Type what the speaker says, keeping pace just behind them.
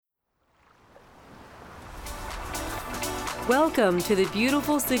Welcome to the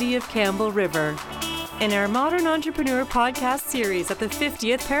beautiful city of Campbell River in our Modern Entrepreneur podcast series at the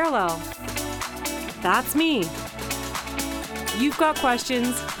 50th parallel. That's me. You've got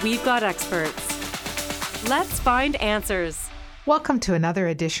questions, we've got experts. Let's find answers. Welcome to another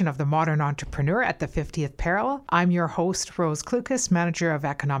edition of the Modern Entrepreneur at the 50th Parallel. I'm your host, Rose Klukas, Manager of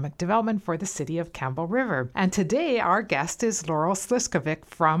Economic Development for the City of Campbell River. And today our guest is Laurel Sliskovic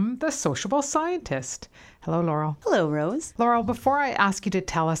from the Sociable Scientist. Hello, Laurel. Hello, Rose. Laurel, before I ask you to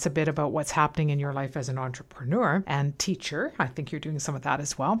tell us a bit about what's happening in your life as an entrepreneur and teacher, I think you're doing some of that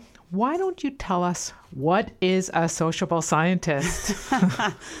as well, why don't you tell us what is a sociable scientist?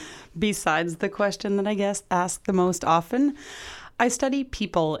 Besides the question that I guess asked the most often, I study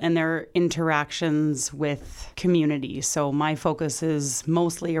people and their interactions with community. So my focus is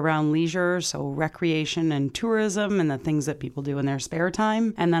mostly around leisure, so recreation and tourism and the things that people do in their spare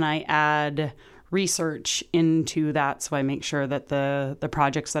time. And then I add research into that, so I make sure that the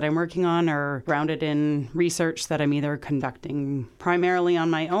projects that I'm working on are grounded in research that I'm either conducting primarily on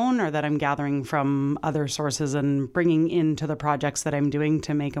my own or that I'm gathering from other sources and bringing into the projects that I'm doing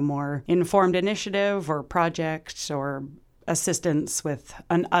to make a more informed initiative or project or assistance with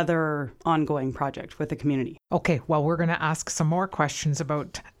another ongoing project with the community. Okay, well, we're going to ask some more questions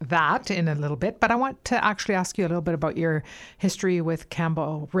about that in a little bit, but I want to actually ask you a little bit about your history with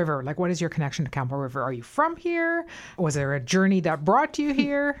Campbell River. Like, what is your connection to Campbell River? Are you from here? Was there a journey that brought you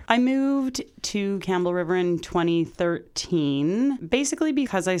here? I moved to Campbell River in 2013, basically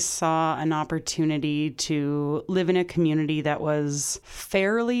because I saw an opportunity to live in a community that was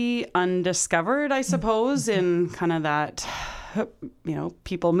fairly undiscovered, I suppose, in kind of that,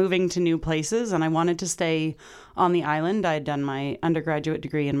 people moving to new places, and I wanted to stay on the island. I had done my undergraduate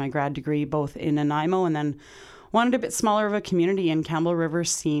degree and my grad degree both in Nanaimo, and then wanted a bit smaller of a community, and Campbell River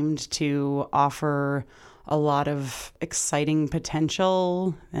seemed to offer a lot of exciting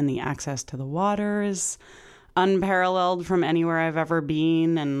potential, and the access to the waters unparalleled from anywhere I've ever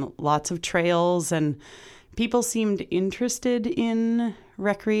been, and lots of trails, and people seemed interested in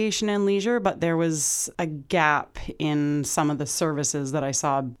recreation and leisure, but there was a gap in some of the services that I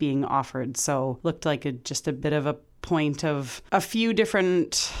saw being offered. So looked like just a bit of a point of a few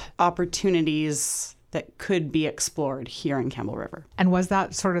different opportunities that could be explored here in Campbell River. And was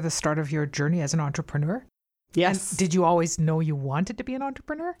that sort of the start of your journey as an entrepreneur? Yes. And did you always know you wanted to be an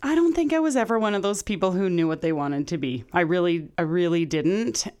entrepreneur? I don't think I was ever one of those people who knew what they wanted to be. I really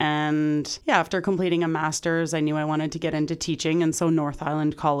didn't. And yeah, after completing a master's, I knew I wanted to get into teaching. And so North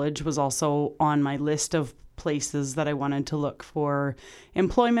Island College was also on my list of places that I wanted to look for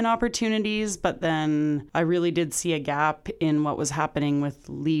employment opportunities. But then I really did see a gap in what was happening with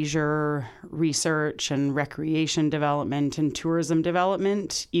leisure research and recreation development and tourism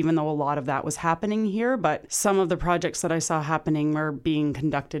development, even though a lot of that was happening here. But some of the projects that I saw happening were being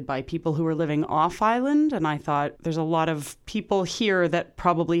conducted by people who were living off island. And I thought there's a lot of people here that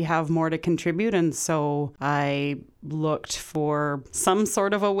probably have more to contribute. And so I looked for some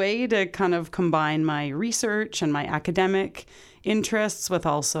sort of a way to kind of combine my research and my academic interests with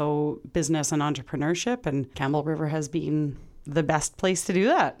also business and entrepreneurship. And Campbell River has been the best place to do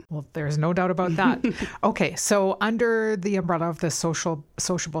that. Well, there's no doubt about that. Okay, so under the umbrella of the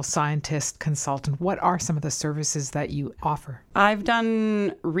sociable scientist consultant, what are some of the services that you offer? I've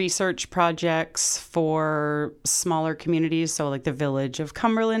done research projects for smaller communities. So like the village of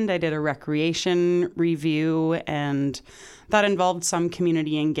Cumberland, I did a recreation review, and that involved some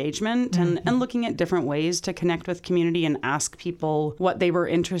community engagement and looking at different ways to connect with community and ask people what they were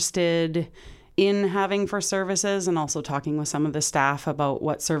interested in having for services, and also talking with some of the staff about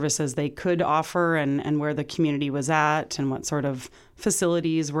what services they could offer and where the community was at and what sort of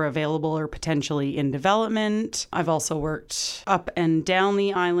facilities were available or potentially in development. I've also worked up and down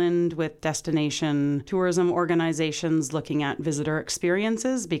the island with destination tourism organizations looking at visitor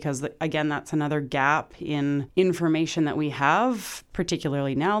experiences, because again, that's another gap in information that we have,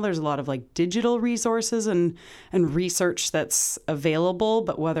 particularly now. There's a lot of like digital resources and research that's available,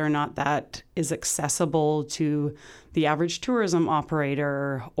 but whether or not that is accessible to the average tourism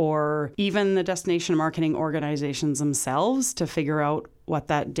operator or even the destination marketing organizations themselves to figure out what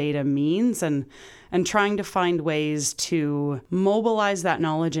that data means, and trying to find ways to mobilize that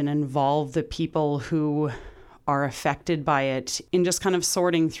knowledge and involve the people who are affected by it in just kind of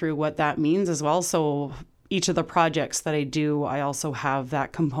sorting through what that means as well. So each of the projects that I do, I also have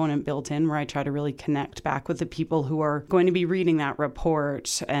that component built in where I try to really connect back with the people who are going to be reading that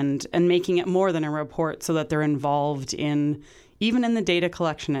report and making it more than a report so that they're involved in even in the data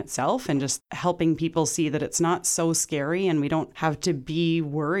collection itself, and just helping people see that it's not so scary and we don't have to be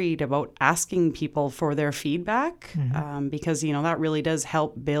worried about asking people for their feedback, because, that really does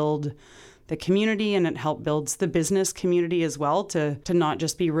help build the community, and it builds the business community as well to not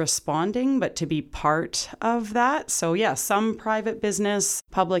just be responding, but to be part of that. So yeah, some private business,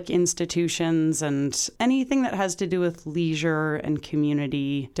 public institutions, and anything that has to do with leisure and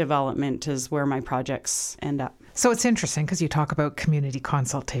community development is where my projects end up. So it's interesting because you talk about community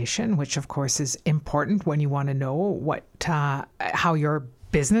consultation, which of course is important when you want to know how your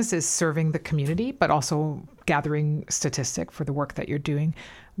business is serving the community, but also gathering statistic for the work that you're doing.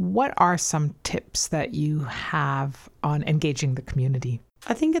 What are some tips that you have on engaging the community?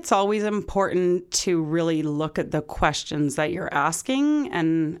 I think it's always important to really look at the questions that you're asking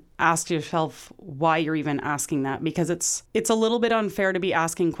and ask yourself why you're even asking that, because it's a little bit unfair to be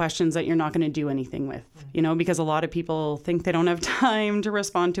asking questions that you're not going to do anything with, because a lot of people think they don't have time to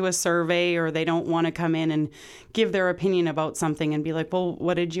respond to a survey, or they don't want to come in and give their opinion about something and be like, well,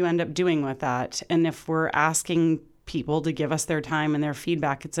 what did you end up doing with that? And if we're asking people to give us their time and their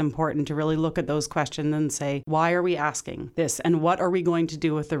feedback, it's important to really look at those questions and say, why are we asking this? And what are we going to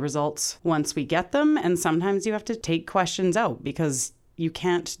do with the results once we get them? And sometimes you have to take questions out because you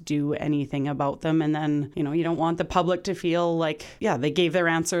can't do anything about them. And then, you don't want the public to feel like, they gave their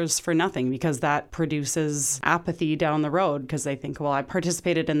answers for nothing, because that produces apathy down the road, because they think, well, I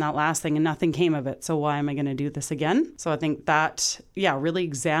participated in that last thing and nothing came of it, so why am I going to do this again? So I think that, really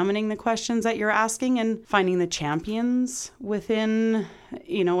examining the questions that you're asking and finding the champions within,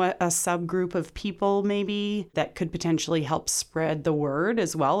 a subgroup of people maybe that could potentially help spread the word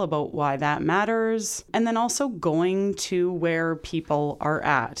as well about why that matters. And then also going to where people are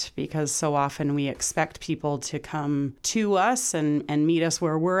at, because so often we expect people to come to us and meet us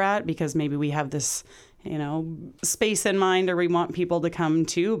where we're at, because maybe we have this, space in mind, or we want people to come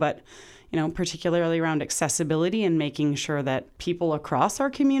to, but particularly around accessibility and making sure that people across our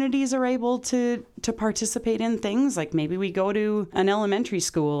communities are able to participate in things. Like maybe we go to an elementary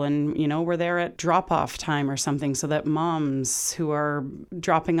school and, we're there at drop-off time or something, so that moms who are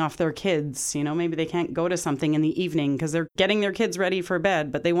dropping off their kids, maybe they can't go to something in the evening because they're getting their kids ready for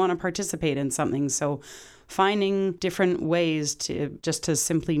bed, but they want to participate in something. So finding different ways to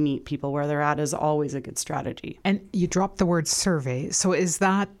simply meet people where they're at is always a good strategy. And you dropped the word survey. So is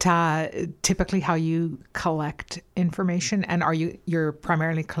that typically how you collect information? And you're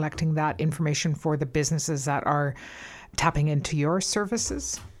primarily collecting that information for the businesses that are tapping into your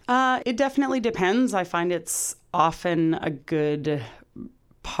services? It definitely depends. I find it's often a good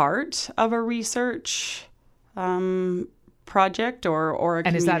part of a research project or a community.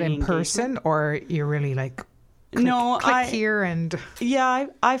 And is that in person, or you're really like click here and... Yeah,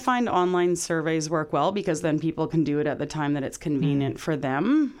 I find online surveys work well, because then people can do it at the time that it's convenient for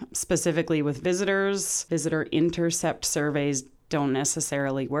them. Specifically with visitors, visitor intercept surveys don't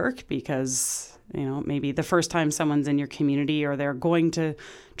necessarily work, because maybe the first time someone's in your community, or they're going to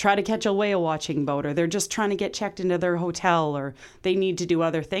try to catch a whale watching boat, or they're just trying to get checked into their hotel, or they need to do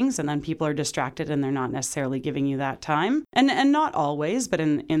other things, and then people are distracted and they're not necessarily giving you that time. And not always, but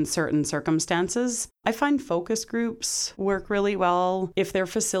in certain circumstances. I find focus groups work really well if they're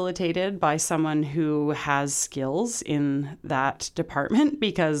facilitated by someone who has skills in that department,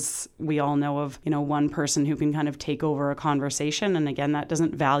 because we all know of, one person who can kind of take over a conversation. And again, that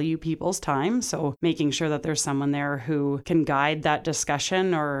doesn't value people's time. So making sure that there's someone there who can guide that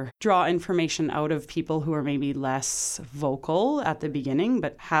discussion or draw information out of people who are maybe less vocal at the beginning,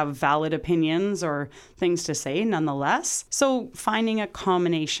 but have valid opinions or things to say nonetheless. So finding a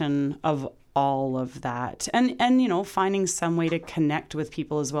combination of all of that and finding some way to connect with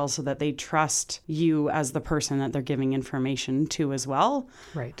people as well, so that they trust you as the person that they're giving information to as well,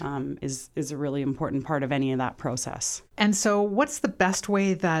 right, is a really important part of any of that process. And so what's the best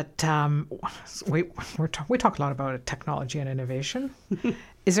way that we talk a lot about technology and innovation.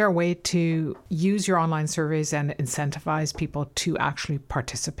 Is there a way to use your online surveys and incentivize people to actually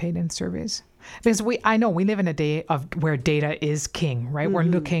participate in surveys? Because I know we live in a day where data is king, right? Mm-hmm. We're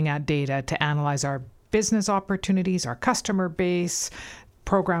looking at data to analyze our business opportunities, our customer base,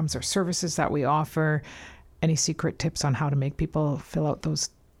 programs or services that we offer. Any secret tips on how to make people fill out those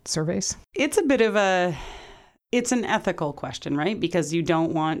surveys? It's an ethical question, right? Because you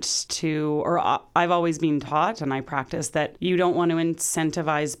don't want to, or I've always been taught, and I practice, that you don't want to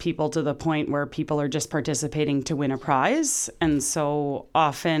incentivize people to the point where people are just participating to win a prize. And so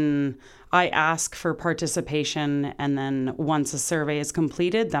often I ask for participation, and then once a survey is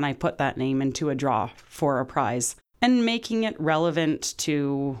completed, then I put that name into a draw for a prize. And making it relevant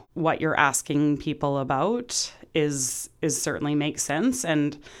to what you're asking people about is certainly makes sense.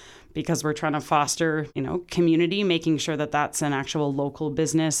 And because we're trying to foster, community, making sure that that's an actual local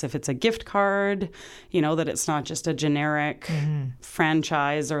business. If it's a gift card, that it's not just a generic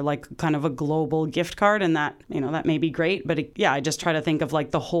franchise or like kind of a global gift card, and that, that may be great. But I just try to think of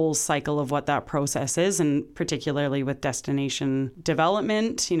like the whole cycle of what that process is. And particularly with destination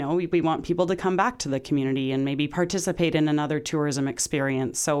development, we want people to come back to the community and maybe participate in another tourism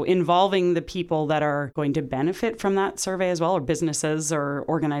experience. So involving the people that are going to benefit from that survey as well, or businesses or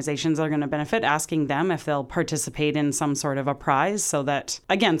organizations that are going to benefit, asking them if they'll participate in some sort of a prize, so that,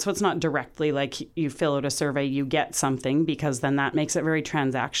 again, so it's not directly like you fill out a survey, you get something, because then that makes it very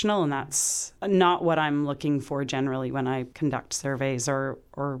transactional, and that's not what I'm looking for generally when I conduct surveys or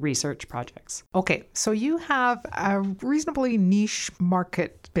research projects. Okay, so you have a reasonably niche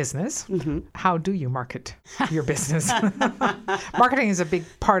market business. How do you market your business? Marketing is a big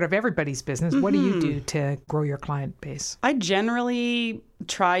part of everybody's business. What do you do to grow your client base? I generally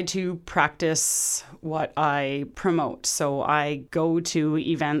try to practice what I promote. So I go to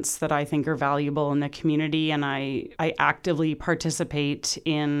events that I think are valuable in the community, and I actively participate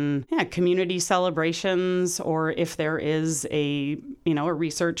in community celebrations, or if there is a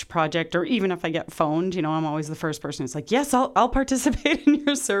research project, or even if I get phoned, I'm always the first person who's like, yes, I'll participate in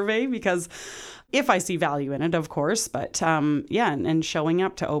your survey, because if I see value in it, of course. But and showing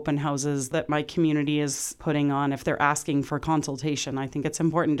up to open houses that my community is putting on, if they're asking for consultation, I think it's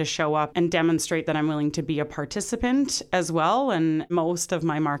important to show up and demonstrate that I'm willing to be a participant as well. And most of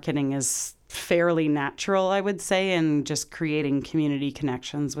my marketing is fairly natural, I would say, and just creating community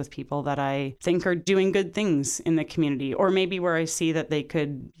connections with people that I think are doing good things in the community, or maybe where I see that they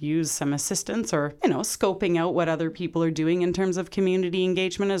could use some assistance, or, scoping out what other people are doing in terms of community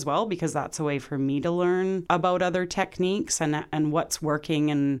engagement as well, because that's a way for me to learn about other techniques and what's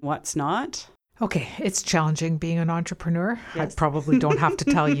working and what's not. Okay, it's challenging being an entrepreneur. Yes. I probably don't have to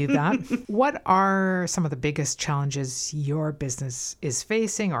tell you that. What are some of the biggest challenges your business is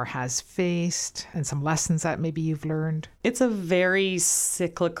facing or has faced, and some lessons that maybe you've learned? It's a very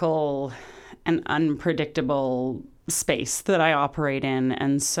cyclical and unpredictable space that I operate in.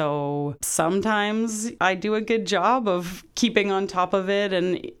 And so sometimes I do a good job of keeping on top of it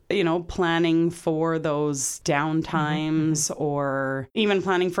and, planning for those downtimes or even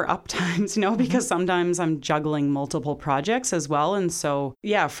planning for uptimes, because sometimes I'm juggling multiple projects as well. And so,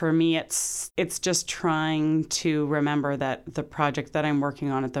 for me, it's just trying to remember that the project that I'm working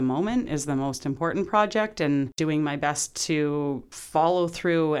on at the moment is the most important project, and doing my best to follow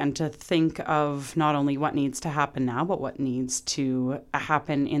through and to think of not only what needs to happen now, but what needs to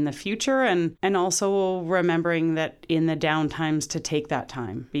happen in the future. And also remembering that in the downtimes to take that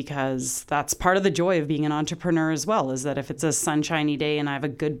time, because that's part of the joy of being an entrepreneur as well, is that if it's a sunshiny day and I have a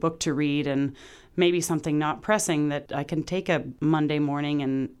good book to read and maybe something not pressing, that I can take a Monday morning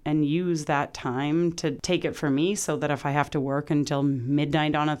and use that time to take it for me, so that if I have to work until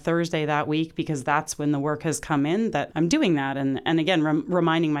midnight on a Thursday that week, because that's when the work has come in, that I'm doing that. And again,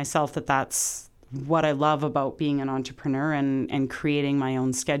 reminding myself that that's what I love about being an entrepreneur and creating my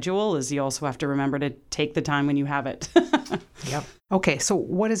own schedule, is you also have to remember to take the time when you have it. Yep. Okay, so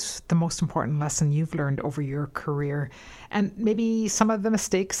what is the most important lesson you've learned over your career, and maybe some of the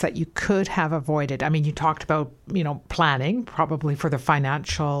mistakes that you could have avoided? I mean, you talked about, planning probably for the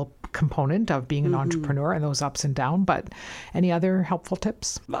financial component of being an entrepreneur and those ups and downs, but any other helpful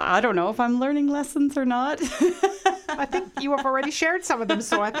tips? I don't know if I'm learning lessons or not. I think you have already shared some of them,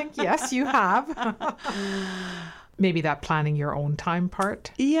 so I think, yes, you have. Maybe that planning your own time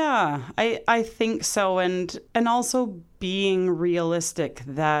part? Yeah, I think so. And also being realistic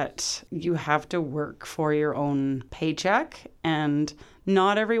that you have to work for your own paycheck, and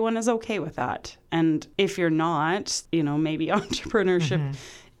not everyone is okay with that. And if you're not, maybe entrepreneurship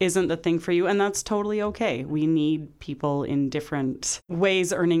isn't the thing for you, and that's totally okay. We need people in different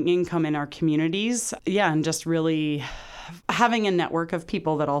ways earning income in our communities. Yeah, and just really having a network of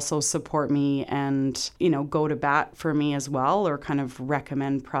people that also support me and, go to bat for me as well, or kind of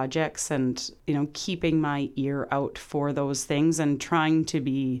recommend projects, and, keeping my ear out for those things and trying to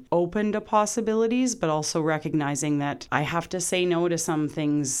be open to possibilities, but also recognizing that I have to say no to some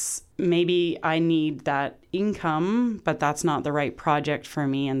things. Maybe I need that income, but that's not the right project for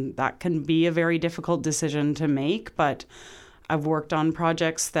me. And that can be a very difficult decision to make, but I've worked on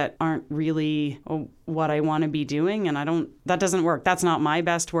projects that aren't really what I want to be doing, and that doesn't work. That's not my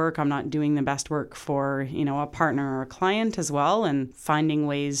best work. I'm not doing the best work for, a partner or a client as well, and finding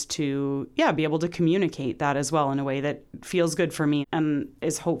ways to, be able to communicate that as well in a way that feels good for me and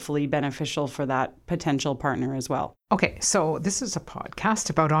is hopefully beneficial for that potential partner as well. Okay, so this is a podcast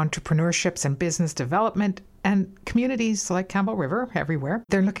about entrepreneurships and business development, and communities like Campbell River, everywhere,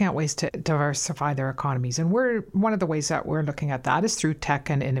 they're looking at ways to diversify their economies. And one of the ways that we're looking at that is through tech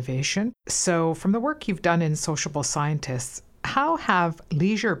and innovation. So from the work you've done in Sociable Scientists, how have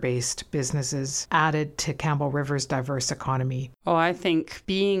leisure-based businesses added to Campbell River's diverse economy? Oh, I think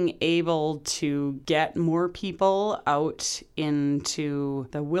being able to get more people out into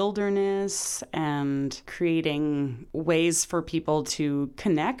the wilderness and creating ways for people to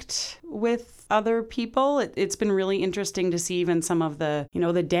connect with other people. It's been really interesting to see even some of the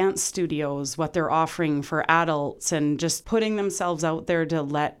dance studios, what they're offering for adults, and just putting themselves out there to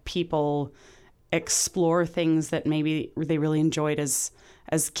let people explore things that maybe they really enjoyed as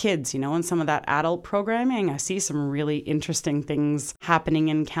kids, and some of that adult programming. I see some really interesting things happening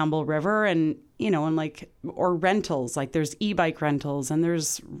in Campbell River, and or rentals, like there's e-bike rentals and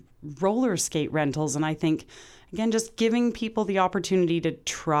there's roller skate rentals. And I think, again, just giving people the opportunity to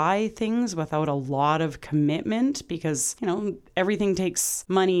try things without a lot of commitment, because, everything takes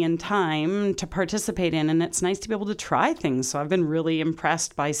money and time to participate in, and it's nice to be able to try things. So I've been really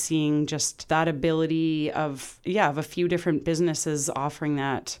impressed by seeing just that ability of a few different businesses offering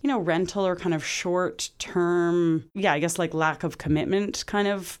that, rental or kind of short term, I guess like lack of commitment kind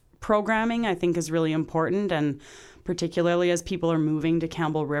of programming, I think is really important. And particularly as people are moving to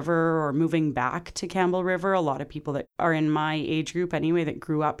Campbell River or moving back to Campbell River, a lot of people that are in my age group anyway that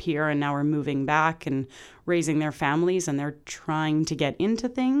grew up here and now are moving back and raising their families, and they're trying to get into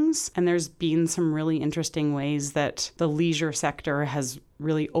things. And there's been some really interesting ways that the leisure sector has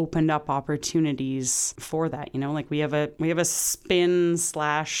really opened up opportunities for that. Like we have a spin/pizza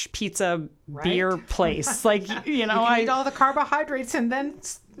beer place. Like, you can eat all the carbohydrates and then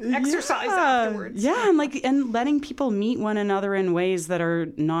exercise afterwards. Yeah, and letting people meet one another in ways that are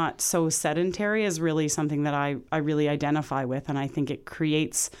not so sedentary is really something that I really identify with, and I think it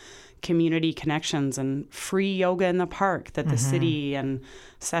creates community connections and free yoga in the park that the city and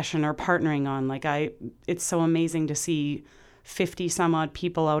Session are partnering on. It's so amazing to see 50 some odd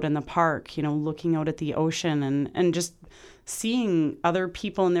people out in the park, looking out at the ocean and just seeing other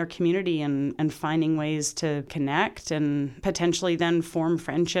people in their community and finding ways to connect and potentially then form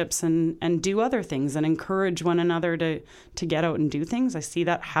friendships and do other things and encourage one another to get out and do things. I see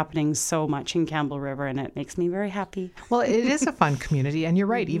that happening so much in Campbell River, and it makes me very happy. Well, it is a fun community, and you're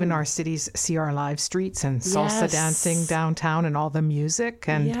right. Even our cities see our live streets and salsa dancing downtown and all the music,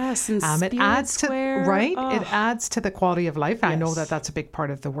 and and it adds Square. It adds to the quality of life. I know that that's a big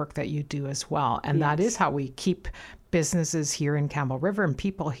part of the work that you do as well, and that is how we keep businesses here in Campbell River and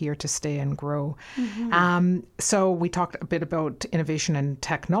people here to stay and grow. So we talked a bit about innovation and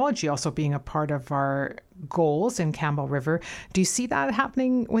technology also being a part of our goals in Campbell River. Do you see that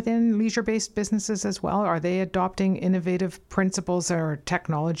happening within leisure-based businesses as well? Are they adopting innovative principles or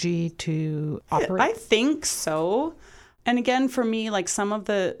technology to operate? I think so. And again, for me, like some of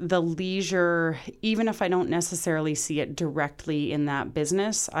the leisure, even if I don't necessarily see it directly in that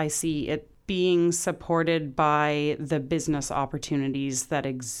business, I see it being supported by the business opportunities that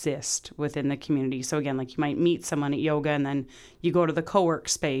exist within the community. So again, like you might meet someone at yoga and then you go to the co-work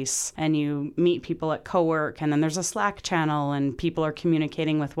space and you meet people at co-work, and then there's a Slack channel and people are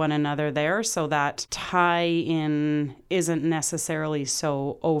communicating with one another there. So that tie-in isn't necessarily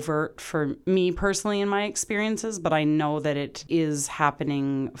so overt for me personally in my experiences, but I know that it is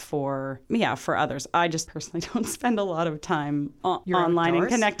happening for others. I just personally don't spend a lot of time online and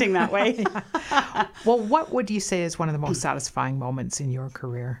connecting that way. Well, what would you say is one of the most satisfying moments in your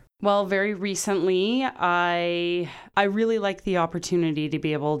career? Well, very recently, I really like the opportunity to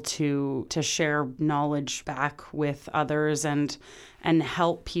be able to share knowledge back with others and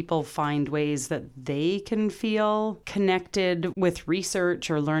help people find ways that they can feel connected with research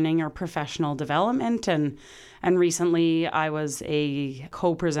or learning or professional development. And recently, I was a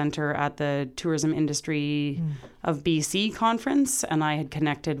co-presenter at the Tourism Industry of BC conference, and I had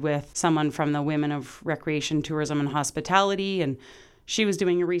connected with someone from the Women of Recreation, Tourism and Hospitality, and she was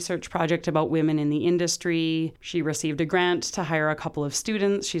doing a research project about women in the industry. She received a grant to hire a couple of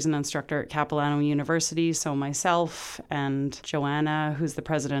students. She's an instructor at Capilano University. So myself and Joanna, who's the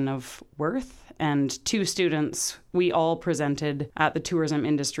president of Worth, and two students, we all presented at the Tourism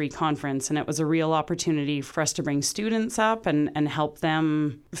Industry Conference. And it was a real opportunity for us to bring students up and help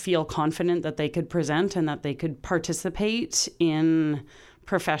them feel confident that they could present and that they could participate in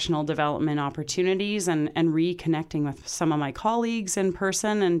professional development opportunities and reconnecting with some of my colleagues in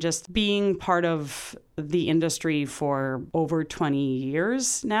person and just being part of the industry for over 20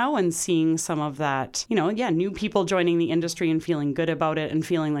 years now and seeing some of that, new people joining the industry and feeling good about it and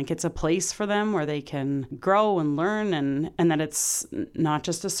feeling like it's a place for them where they can grow and learn and that it's not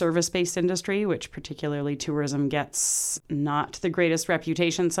just a service-based industry, which particularly tourism gets not the greatest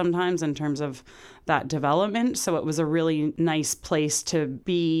reputation sometimes in terms of that development. So it was a really nice place to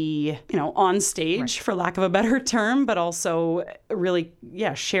be, on stage, for lack of a better term, but also really,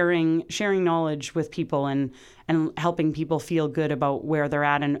 sharing knowledge with people and helping people feel good about where they're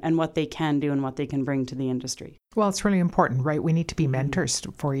at and what they can do and what they can bring to the industry. Well, it's really important, right? We need to be mentors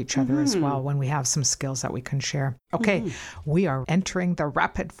for each other as well when we have some skills that we can share. Okay, we are entering the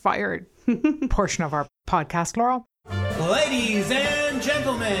rapid fire portion of our podcast, Laurel. Ladies and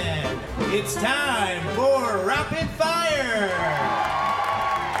gentlemen, it's time for Rapid Fire!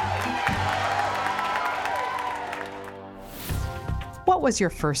 What was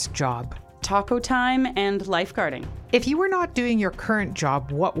your first job? Taco time and lifeguarding. If you were not doing your current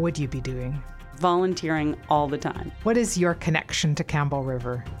job, what would you be doing? Volunteering all the time. What is your connection to Campbell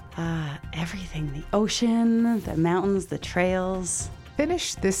River? Everything. The ocean, the mountains, the trails.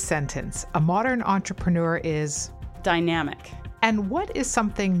 Finish this sentence. A modern entrepreneur is... dynamic. And what is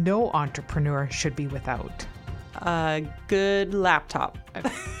something no entrepreneur should be without? A good laptop.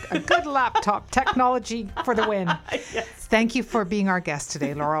 A good laptop. Technology for the win. Yes. Thank you for being our guest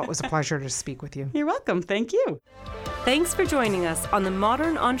today, Laurel. It was a pleasure to speak with you. You're welcome. Thank you. Thanks for joining us on the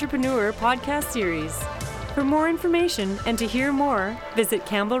Modern Entrepreneur podcast series. For more information and to hear more, visit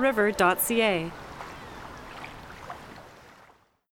campbellriver.ca.